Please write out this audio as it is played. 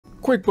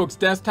QuickBooks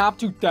Desktop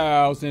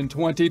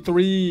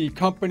 2023,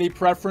 company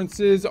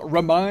preferences,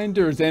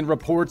 reminders, and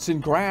reports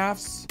and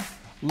graphs.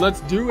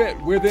 Let's do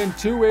it with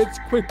Intuit's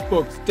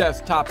QuickBooks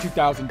Desktop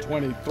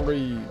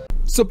 2023.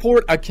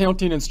 Support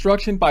accounting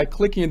instruction by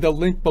clicking the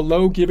link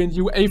below, giving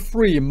you a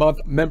free month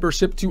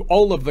membership to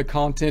all of the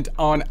content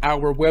on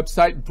our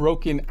website,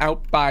 broken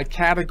out by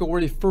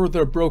category,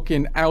 further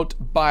broken out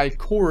by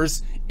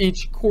course.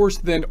 Each course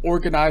then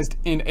organized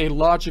in a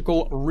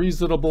logical,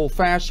 reasonable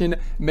fashion,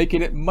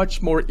 making it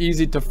much more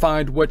easy to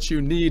find what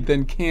you need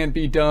than can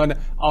be done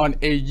on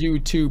a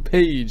YouTube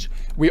page.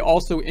 We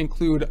also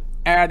include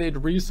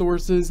added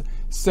resources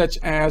such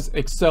as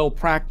Excel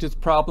practice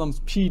problems,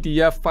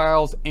 PDF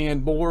files,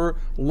 and more,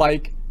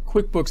 like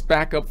QuickBooks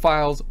backup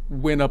files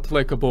when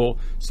applicable.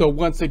 So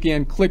once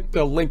again, click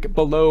the link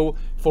below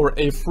for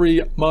a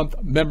free month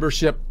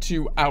membership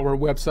to our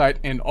website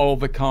and all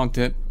the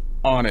content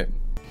on it.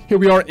 Here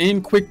we are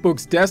in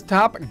QuickBooks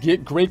Desktop.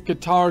 Get Great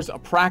Guitars, a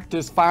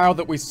practice file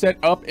that we set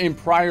up in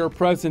prior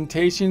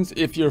presentations.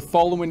 If you're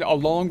following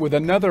along with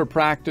another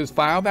practice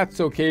file,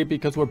 that's okay,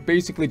 because we're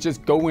basically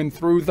just going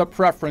through the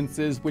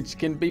preferences, which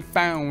can be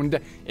found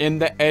in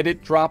the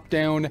edit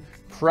drop-down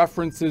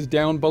preferences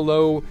down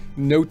below,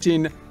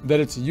 noting that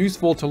it's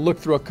useful to look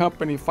through a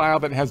company file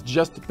that has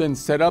just been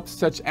set up,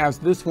 such as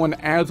this one,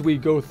 as we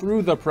go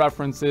through the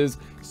preferences,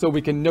 so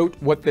we can note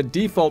what the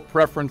default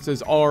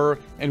preferences are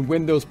and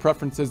when those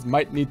preferences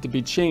might need to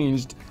be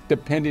changed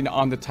depending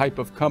on the type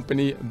of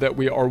company that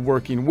we are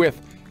working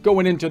with.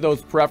 Going into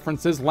those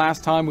preferences,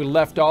 last time we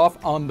left off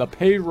on the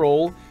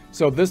payroll,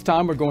 so this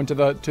time we're going to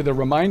the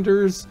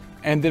reminders,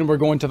 and then we're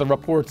going to the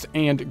reports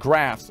and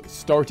graphs.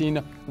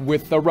 Starting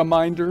with the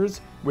reminders,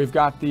 we've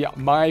got the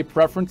My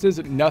Preferences,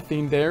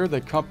 nothing there.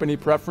 The company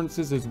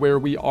preferences is where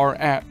we are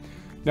at.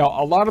 Now,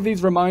 a lot of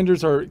these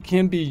reminders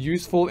can be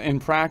useful in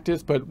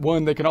practice, but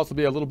one, they can also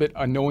be a little bit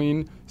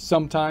annoying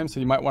sometimes, so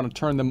you might want to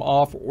turn them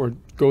off or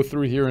go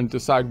through here and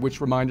decide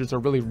which reminders are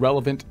really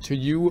relevant to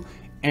you.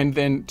 And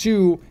then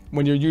two,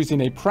 when you're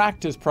using a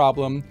practice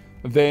problem,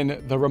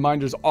 then the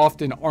reminders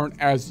often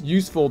aren't as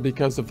useful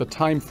because of the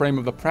time frame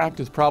of the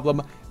practice problem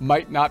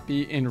might not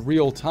be in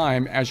real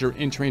time as you're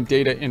entering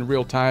data in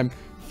real time.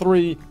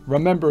 Three,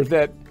 remember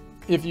that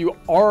if you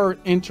are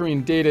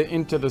entering data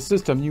into the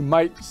system, you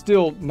might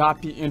still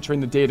not be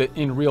entering the data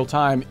in real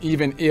time,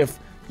 even if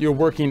you're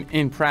working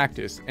in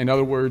practice. In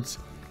other words,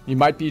 you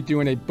might be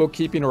doing a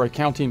bookkeeping or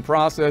accounting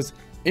process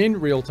in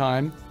real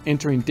time,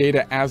 entering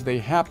data as they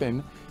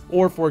happen.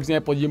 Or, for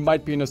example, you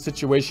might be in a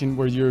situation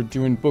where you're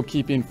doing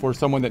bookkeeping for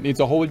someone that needs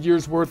a whole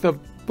year's worth of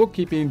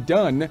bookkeeping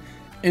done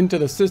into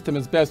the system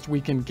as best we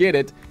can get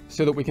it,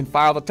 so that we can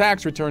file the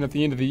tax return at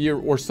the end of the year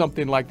or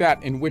something like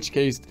that, in which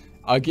case,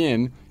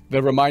 again,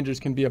 the reminders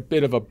can be a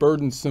bit of a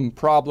burdensome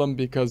problem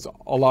because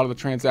a lot of the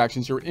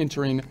transactions you're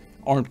entering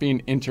aren't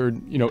being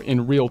entered,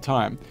 in real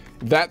time.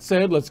 That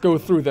said, let's go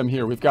through them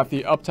here. We've got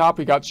the up top,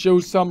 we got show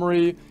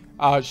summary,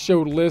 show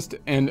list,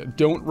 and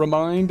don't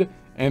remind.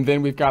 And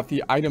then we've got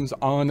the items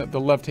on the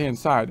left-hand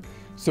side.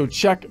 So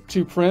check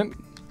to print.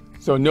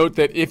 So note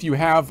that if you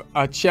have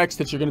checks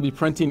that you're going to be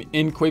printing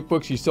in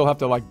QuickBooks, you still have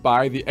to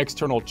buy the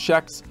external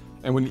checks.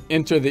 And when you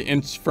enter the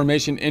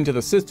information into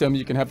the system,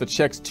 you can have the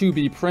checks to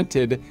be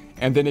printed,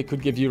 and then it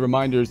could give you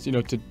reminders,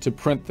 to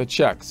print the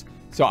checks.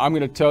 So I'm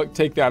going to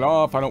take that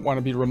off. I don't want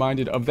to be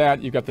reminded of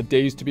that. You've got the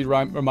days to be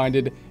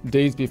reminded,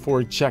 days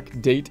before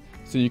check date.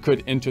 So you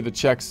could enter the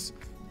checks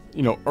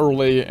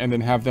early and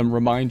then have them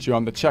remind you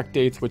on the check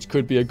dates, which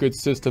could be a good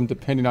system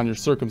depending on your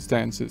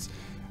circumstances.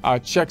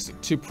 Checks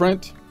to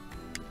print,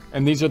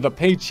 and these are the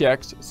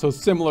paychecks. So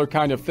similar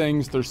kind of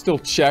things. They're still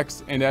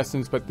checks in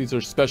essence, but these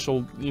are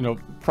special,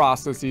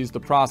 processes. The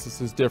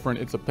process is different.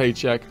 It's a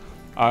paycheck.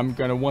 I'm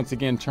going to once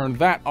again turn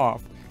that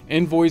off.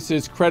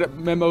 Invoices, credit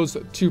memos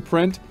to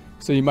print.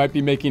 So you might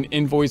be making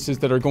invoices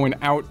that are going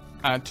out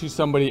to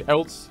somebody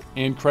else,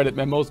 and credit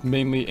memos,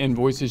 mainly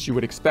invoices you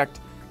would expect.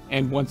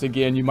 And once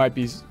again, you might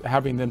be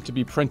having them to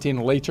be printing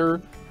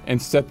later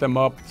and set them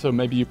up. So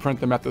maybe you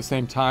print them at the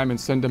same time and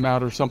send them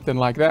out or something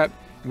like that.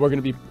 We're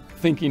going to be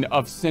thinking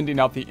of sending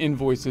out the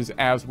invoices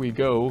as we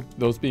go,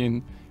 those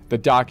being the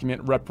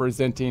document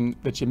representing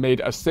that you made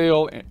a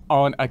sale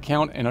on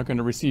account and are going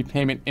to receive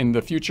payment in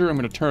the future. I'm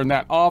going to turn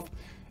that off.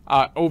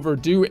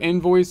 Overdue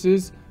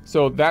invoices.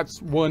 So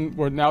that's one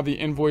where now the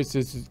invoice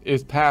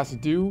is past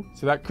due.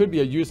 So that could be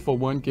a useful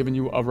one, giving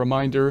you a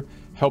reminder,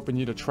 helping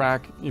you to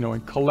track,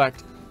 and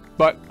collect.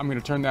 But I'm going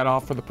to turn that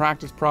off for the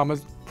practice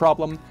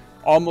problem.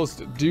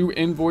 Almost due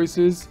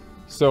invoices,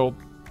 so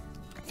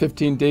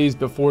 15 days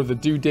before the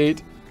due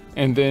date,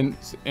 and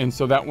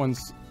so that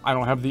one's, I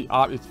don't have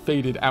it's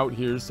faded out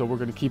here, so we're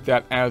going to keep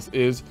that as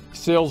is.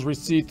 Sales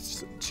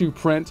receipts to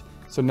print.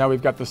 So now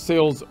we've got the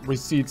sales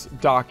receipts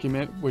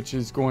document, which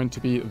is going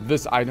to be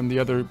this item, the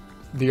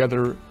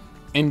other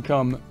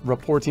income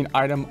reporting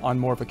item on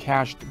more of a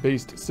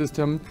cash-based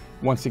system.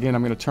 Once again,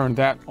 I'm going to turn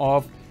that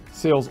off.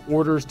 Sales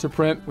orders to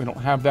print, we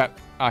don't have that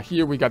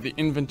here. We got the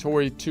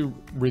inventory to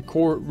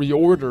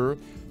reorder.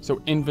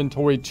 So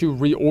inventory to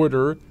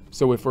reorder.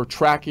 So if we're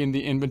tracking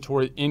the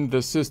inventory in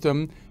the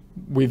system,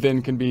 we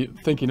then can be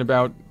thinking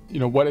about,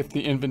 what if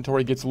the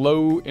inventory gets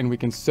low, and we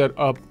can set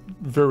up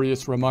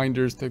various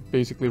reminders to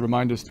basically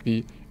remind us to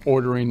be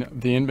ordering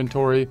the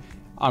inventory.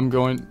 I'm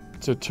going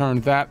to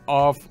turn that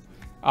off.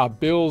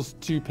 Bills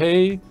to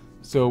pay.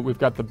 So we've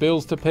got the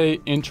bills to pay,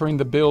 entering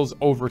the bills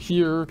over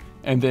here,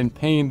 and then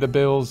paying the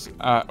bills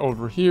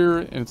over here,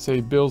 and say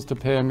bills to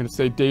pay. I'm going to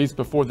say days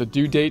before the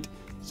due date.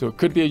 So it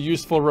could be a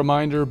useful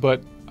reminder,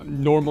 but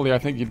normally I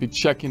think you'd be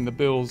checking the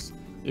bills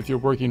if you're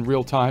working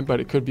real time, but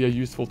it could be a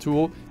useful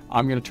tool.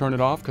 I'm going to turn it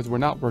off because we're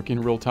not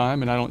working real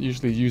time, and I don't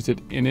usually use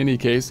it in any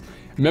case.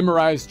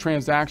 Memorize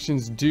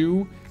transactions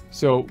due.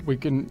 So you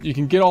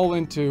can get all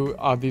into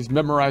these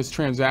memorized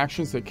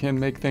transactions that can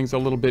make things a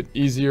little bit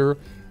easier,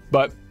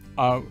 but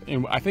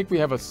and I think we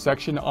have a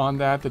section on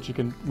that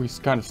we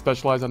kind of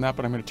specialize on that,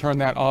 but I'm going to turn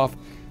that off.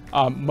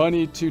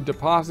 Money to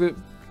deposit,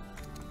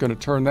 going to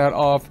turn that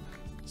off.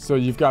 So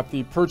you've got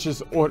the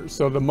purchase order.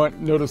 So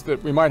notice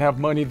that we might have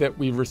money that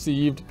we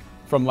received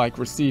from like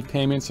receive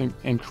payments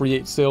and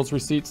create sales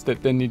receipts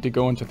that then need to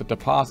go into the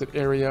deposit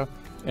area,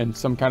 and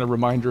some kind of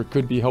reminder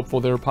could be helpful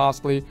there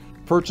possibly.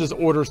 Purchase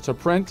orders to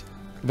print,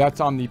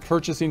 that's on the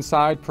purchasing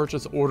side.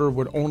 Purchase order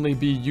would only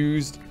be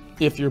used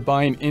if you're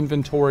buying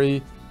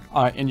inventory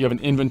and you have an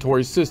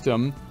inventory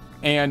system.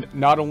 And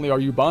not only are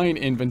you buying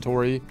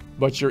inventory,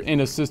 but you're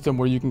in a system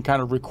where you can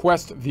kind of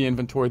request the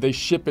inventory. They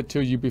ship it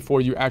to you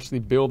before you actually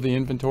build the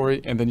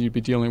inventory, and then you'd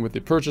be dealing with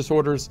the purchase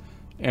orders,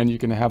 and you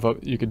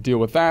could deal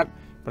with that.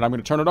 But I'm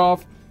going to turn it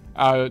off.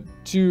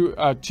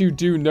 To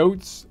do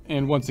notes,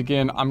 and once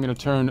again, I'm going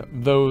to turn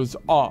those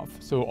off.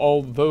 So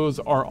all those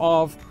are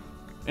off,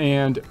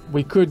 and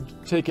we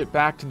could take it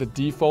back to the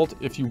default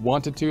if you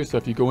wanted to. So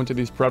if you go into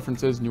these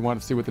preferences and you want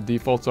to see what the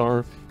defaults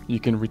are, you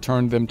can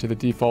return them to the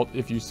default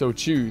if you so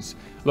choose.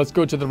 Let's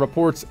go to the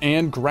reports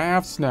and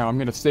graphs now. I'm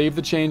going to save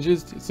the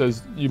changes. It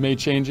says you made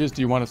changes.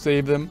 Do you want to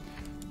save them?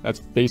 That's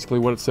basically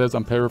what it says.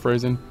 I'm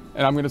paraphrasing.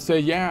 And I'm going to say,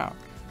 yeah.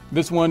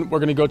 This one, we're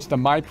going to go to the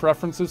My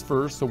Preferences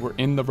first. So we're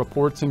in the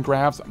reports and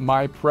graphs,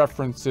 My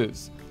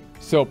Preferences.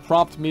 So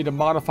prompt me to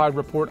modify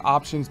report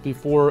options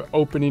before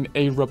opening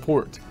a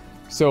report.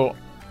 So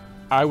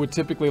I would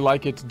typically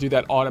like it to do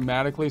that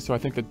automatically. So I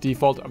think the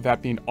default of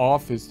that being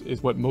off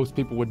is what most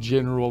people would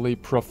generally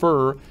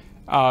prefer.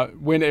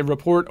 When a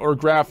report or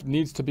graph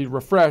needs to be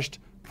refreshed,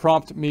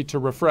 prompt me to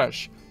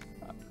refresh.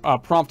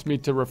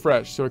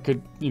 So it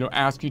could,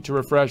 ask you to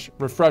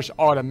refresh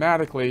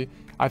automatically.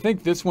 I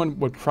think this one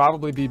would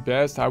probably be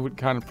best. I would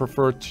kind of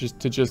prefer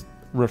to just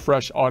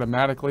refresh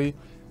automatically.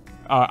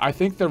 I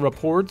think the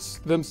reports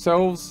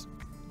themselves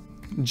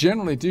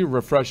generally do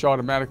refresh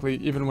automatically,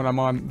 even when I'm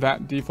on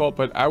that default,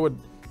 but I would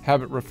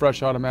have it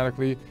refresh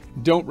automatically.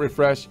 Don't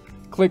refresh.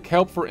 Click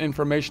help for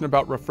information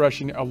about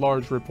refreshing a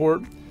large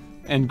report.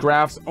 And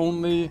graphs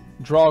only,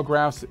 draw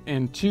graphs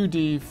in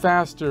 2D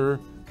faster,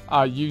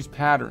 use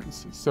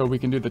patterns. So we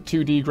can do the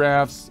 2D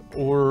graphs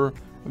or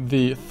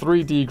the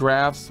 3D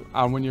graphs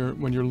when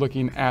you're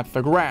looking at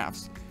the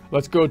graphs.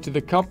 Let's go to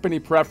the company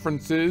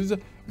preferences.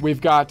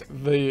 We've got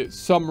the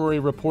summary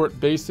report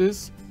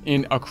basis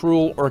in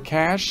accrual or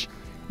cash.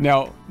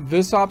 Now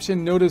this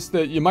option, notice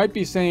that you might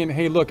be saying,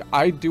 hey look,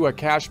 I do a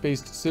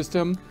cash-based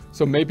system,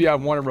 so maybe I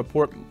want to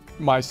report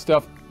my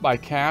stuff by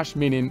cash,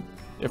 meaning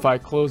if I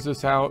close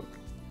this out,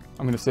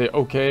 I'm going to say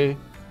okay,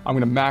 I'm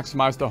going to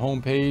maximize the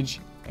home page,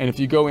 and if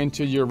you go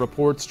into your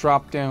reports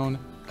drop down,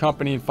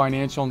 company and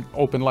financial,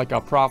 open like a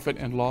profit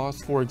and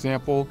loss, for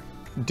example,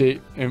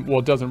 date, and well,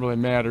 it doesn't really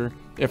matter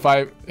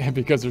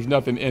because there's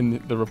nothing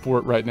in the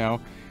report right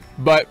now.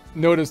 But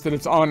notice that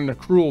it's on an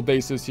accrual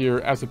basis here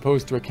as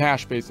opposed to a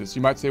cash basis.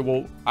 You might say,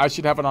 well, I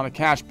should have it on a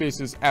cash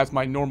basis as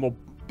my normal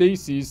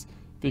basis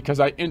because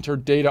I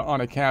entered data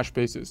on a cash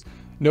basis.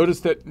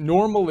 Notice that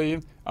normally,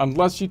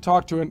 unless you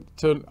talk to an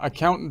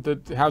accountant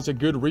that has a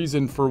good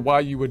reason for why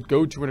you would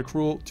go to an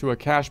accrual to a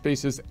cash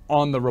basis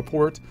on the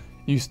report,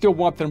 you still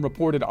want them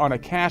reported on a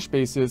cash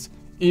basis,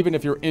 even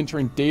if you're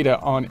entering data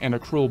on an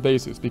accrual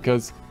basis.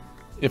 Because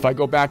if I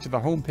go back to the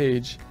home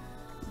page,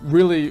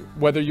 really,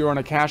 whether you're on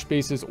a cash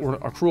basis or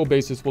accrual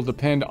basis will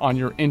depend on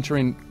your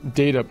entering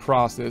data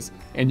process.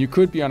 And you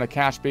could be on a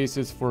cash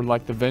basis for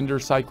like the vendor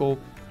cycle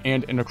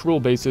and an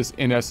accrual basis,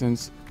 in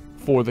essence,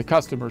 for the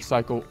customer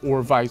cycle,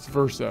 or vice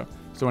versa.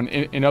 So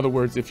in other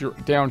words, if you're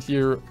down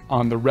here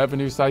on the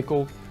revenue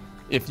cycle,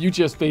 if you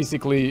just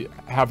basically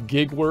have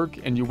gig work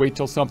and you wait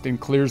till something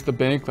clears the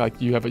bank, like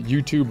you have a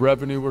YouTube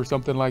revenue or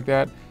something like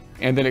that,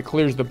 and then it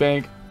clears the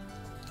bank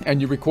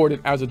and you record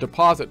it as a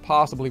deposit,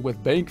 possibly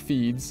with bank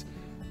feeds,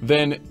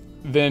 then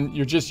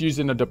you're just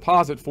using a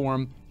deposit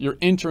form. You're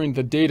entering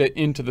the data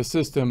into the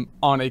system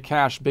on a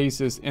cash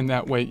basis in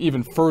that way,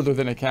 even further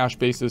than a cash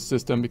basis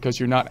system, because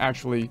you're not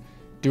actually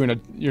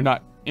you're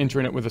not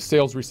entering it with a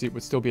sales receipt,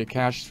 would still be a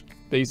cash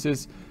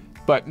basis.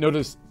 But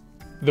notice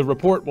the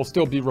report will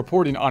still be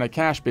reporting on a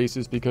cash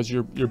basis because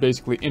you're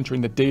basically entering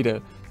the data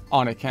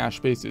on a cash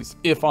basis.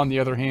 If on the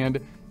other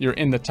hand, you're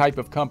in the type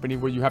of company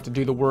where you have to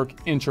do the work,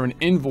 enter an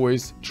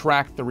invoice,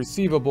 track the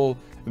receivable,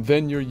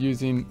 then you're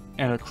using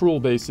an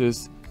accrual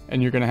basis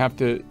and you're going to have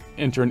to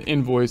enter an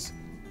invoice.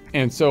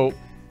 And so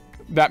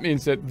that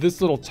means that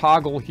this little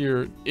toggle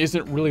here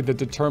isn't really the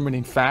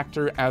determining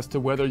factor as to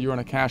whether you're on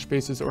a cash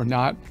basis or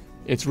not.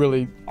 It's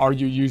really, are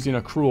you using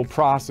accrual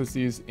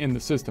processes in the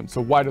system?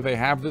 So why do they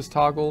have this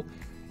toggle?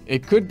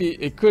 It could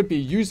be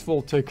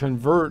useful to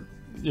convert,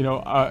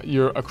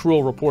 your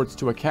accrual reports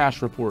to a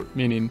cash report,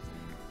 meaning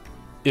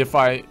if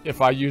I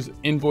use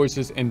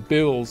invoices and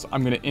bills,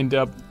 I'm going to end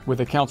up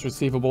with accounts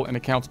receivable and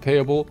accounts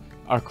payable,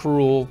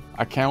 accrual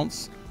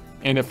accounts.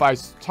 And if I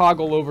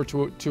toggle over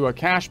to a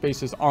cash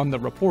basis on the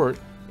report,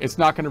 it's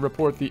not going to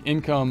report the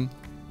income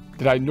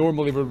that I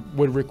normally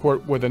would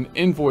record with an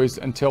invoice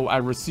until I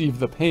receive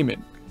the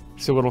payment.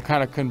 So it'll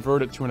kind of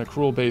convert it to an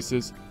accrual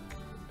basis.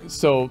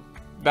 So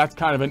that's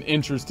kind of an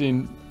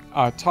interesting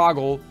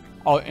toggle.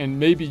 And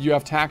maybe you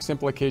have tax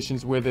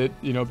implications with it,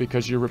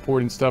 because you're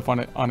reporting stuff on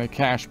a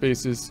cash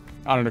basis,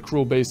 on an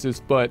accrual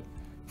basis, but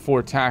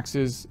for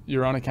taxes,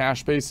 you're on a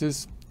cash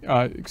basis.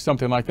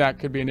 Something like that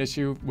could be an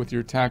issue with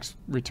your tax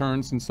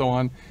returns and so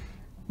on.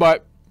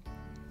 But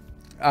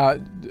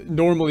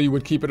normally you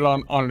would keep it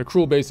on an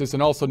accrual basis,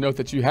 and also note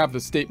that you have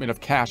the statement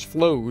of cash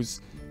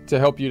flows to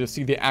help you to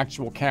see the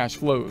actual cash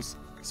flows.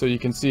 So you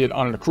can see it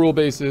on an accrual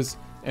basis,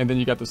 and then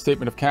you got the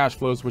statement of cash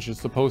flows, which is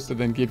supposed to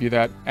then give you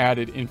that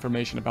added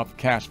information about the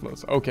cash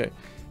flows. Okay,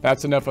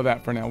 that's enough of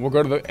that for now. We'll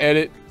go to the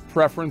edit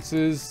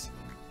preferences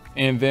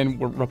and then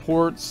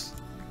reports.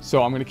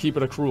 So I'm going to keep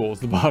it accrual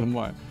is the bottom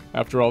line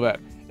after all that.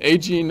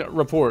 Aging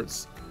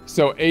reports.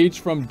 So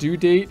age from due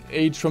date,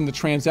 age from the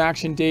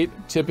transaction date.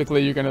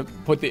 Typically, you're going to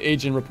put the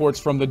aging reports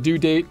from the due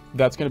date.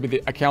 That's going to be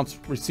the accounts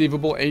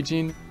receivable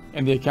aging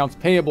and the accounts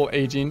payable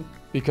aging,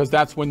 because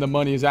that's when the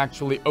money is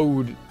actually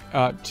owed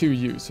to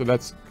you. So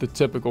that's the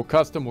typical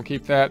custom. We'll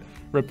keep that.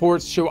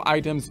 Reports show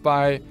items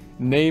by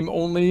name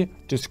only,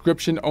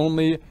 description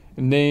only,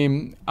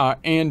 name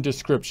and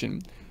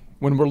description.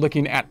 When we're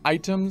looking at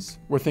items,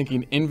 we're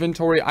thinking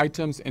inventory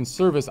items and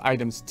service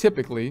items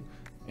typically.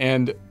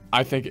 And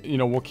I think,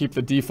 we'll keep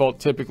the default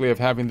typically of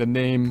having the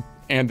name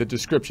and the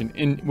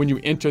description. When you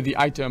enter the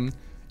item,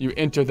 you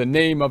enter the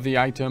name of the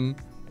item,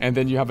 and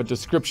then you have a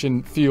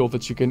description field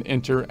that you can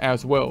enter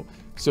as well.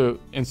 So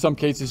in some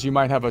cases, you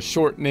might have a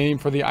short name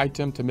for the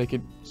item to make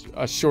it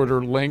a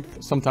shorter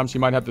length. Sometimes you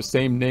might have the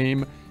same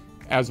name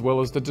as well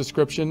as the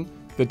description.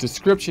 The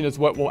description is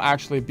what will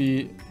actually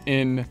be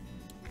in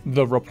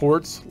the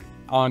reports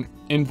on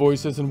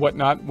invoices and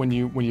whatnot. When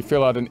you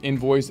fill out an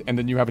invoice and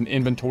then you have an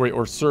inventory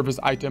or service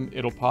item,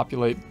 it'll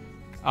populate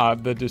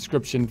the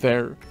description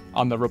there.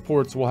 On the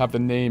reports, we'll have the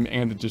name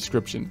and the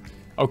description.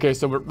 Okay,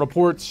 so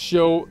reports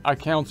show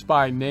accounts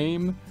by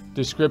name,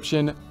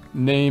 description,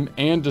 name,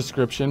 and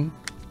description.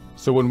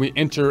 So when we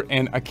enter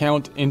an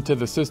account into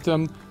the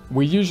system,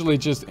 we usually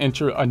just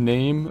enter a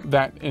name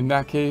in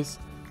that case.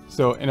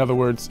 So in other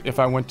words, if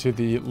I went to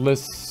the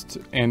list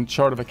and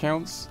chart of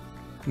accounts,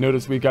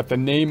 notice we got the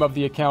name of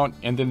the account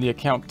and then the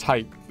account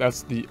type.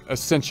 That's the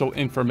essential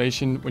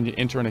information when you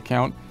enter an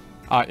account.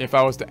 If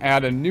I was to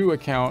add a new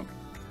account,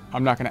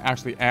 I'm not going to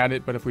actually add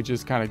it, but if we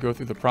just kind of go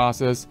through the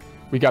process,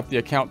 we got the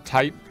account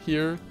type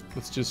here.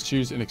 Let's just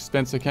choose an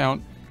expense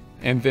account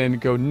and then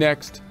go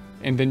next.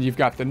 And then you've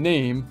got the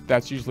name.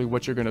 That's usually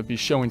what you're going to be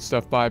showing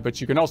stuff by, but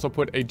you can also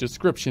put a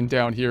description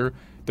down here.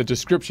 The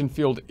description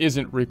field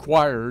isn't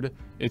required.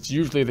 It's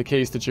usually the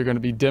case that you're going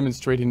to be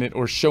demonstrating it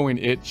or showing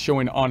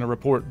on a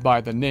report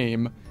by the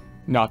name,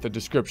 not the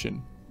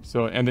description.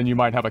 So, and then you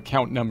might have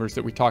account numbers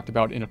that we talked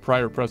about in a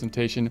prior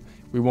presentation.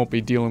 We won't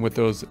be dealing with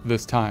those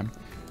this time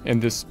in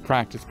this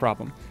practice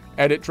problem.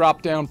 Edit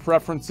drop-down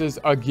preferences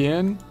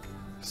again.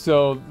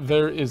 So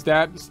there is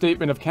that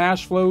statement of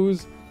cash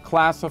flows,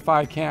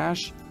 classify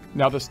cash.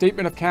 Now the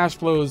statement of cash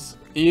flows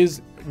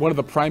is one of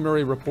the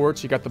primary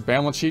reports. You got the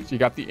balance sheet, you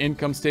got the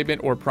income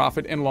statement or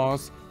profit and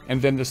loss,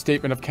 and then the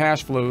statement of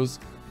cash flows.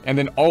 And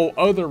then all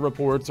other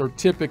reports are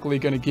typically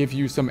going to give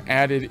you some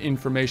added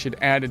information,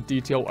 added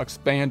detail,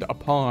 expand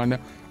upon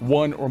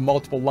one or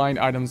multiple line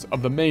items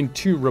of the main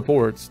two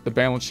reports, the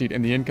balance sheet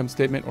and the income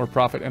statement or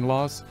profit and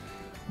loss.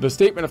 The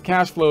statement of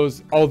cash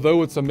flows,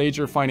 although it's a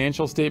major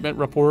financial statement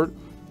report,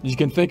 you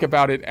can think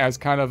about it as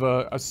kind of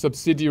a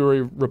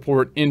subsidiary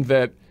report in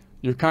that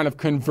you're kind of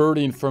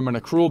converting from an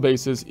accrual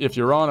basis, if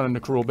you're on an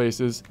accrual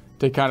basis,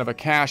 to kind of a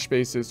cash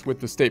basis with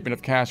the statement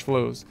of cash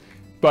flows.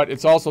 But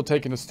it's also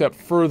taken a step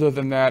further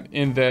than that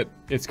in that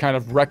it's kind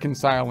of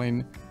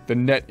reconciling the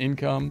net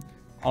income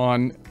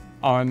on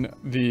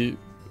the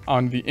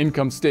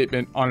income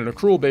statement on an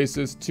accrual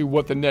basis to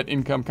what the net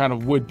income kind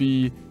of would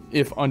be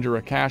if under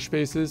a cash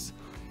basis.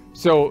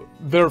 So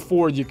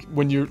therefore,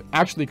 when you're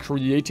actually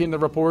creating the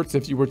reports,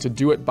 if you were to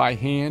do it by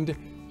hand,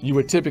 you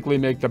would typically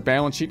make the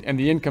balance sheet and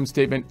the income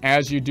statement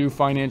as you do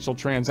financial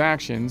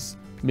transactions,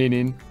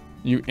 meaning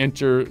you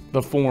enter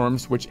the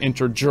forms, which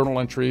enter journal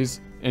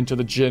entries into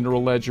the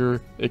general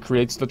ledger. It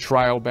creates the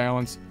trial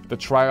balance. The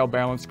trial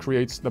balance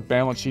creates the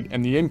balance sheet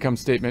and the income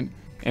statement.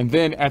 And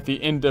then at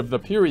the end of the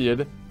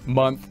period,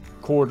 month,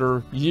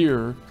 quarter,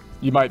 year,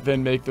 you might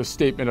then make the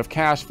statement of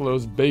cash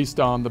flows based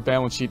on the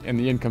balance sheet and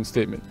the income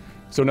statement.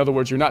 So in other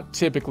words, you're not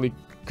typically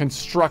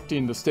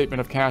constructing the statement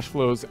of cash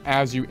flows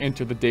as you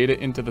enter the data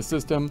into the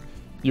system.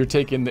 you're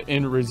taking the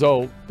end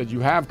result that you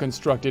have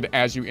constructed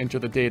as you enter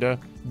the data,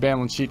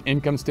 balance sheet,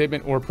 income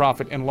statement, or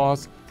profit and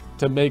loss,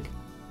 to make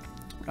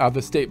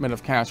the statement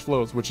of cash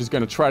flows, which is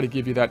going to try to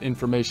give you that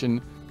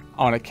information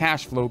on a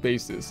cash flow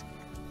basis.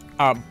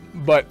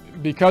 But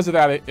because of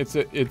that,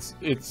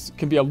 it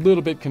can be a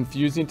little bit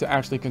confusing to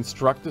actually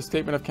construct the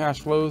statement of cash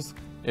flows.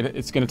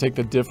 It's going to take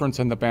the difference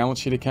in the balance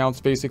sheet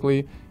accounts,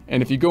 basically.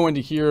 And if you go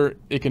into here,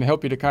 it can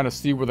help you to kind of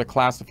see where the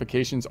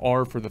classifications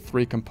are for the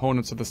three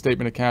components of the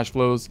statement of cash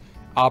flows: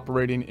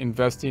 operating,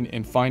 investing,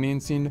 and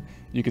financing.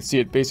 You can see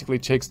it basically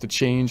takes the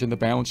change in the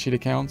balance sheet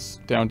accounts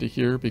down to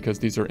here, because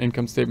these are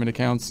income statement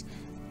accounts.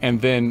 And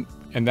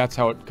that's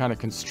how it kind of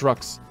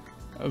constructs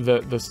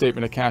the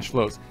statement of cash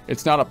flows.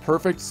 It's not a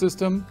perfect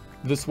system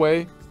this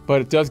way,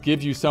 but it does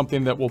give you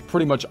something that will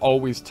pretty much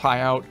always tie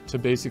out to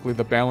basically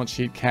the balance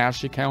sheet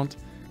cash account.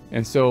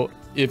 And so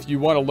if you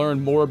want to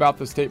learn more about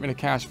the statement of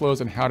cash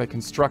flows and how to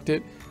construct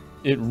it,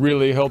 it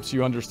really helps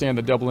you understand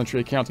the double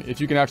entry accounting.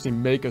 If you can actually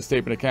make a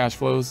statement of cash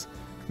flows,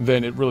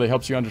 then it really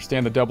helps you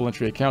understand the double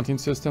entry accounting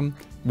system.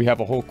 We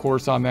have a whole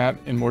course on that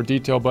in more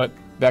detail, but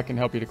that can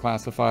help you to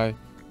classify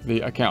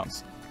the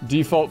accounts.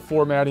 Default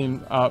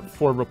formatting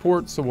for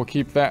reports, so we'll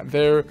keep that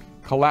there.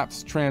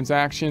 Collapse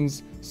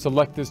transactions,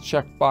 select this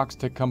checkbox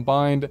to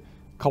combine,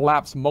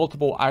 collapse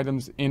multiple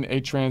items in a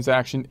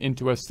transaction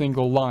into a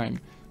single line.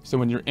 So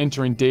when you're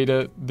entering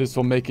data, this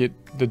will make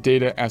the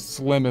data as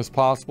slim as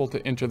possible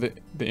to enter the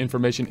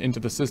information into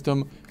the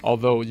system,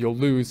 although you'll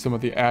lose some of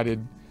the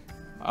added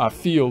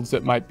fields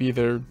that might be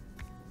there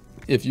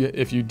if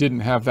you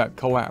didn't have that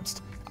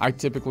collapsed. I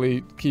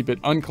typically keep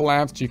it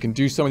uncollapsed. You can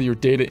do some of your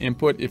data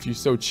input if you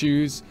so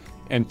choose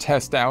and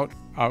test out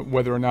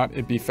whether or not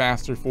it'd be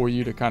faster for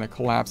you to kind of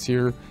collapse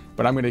here,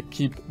 but I'm going to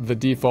keep the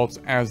defaults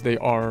as they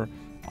are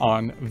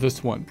on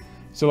this one.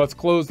 So let's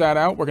close that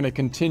out. We're going to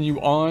continue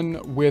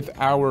on with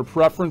our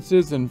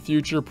preferences and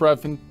future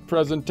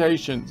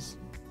presentations.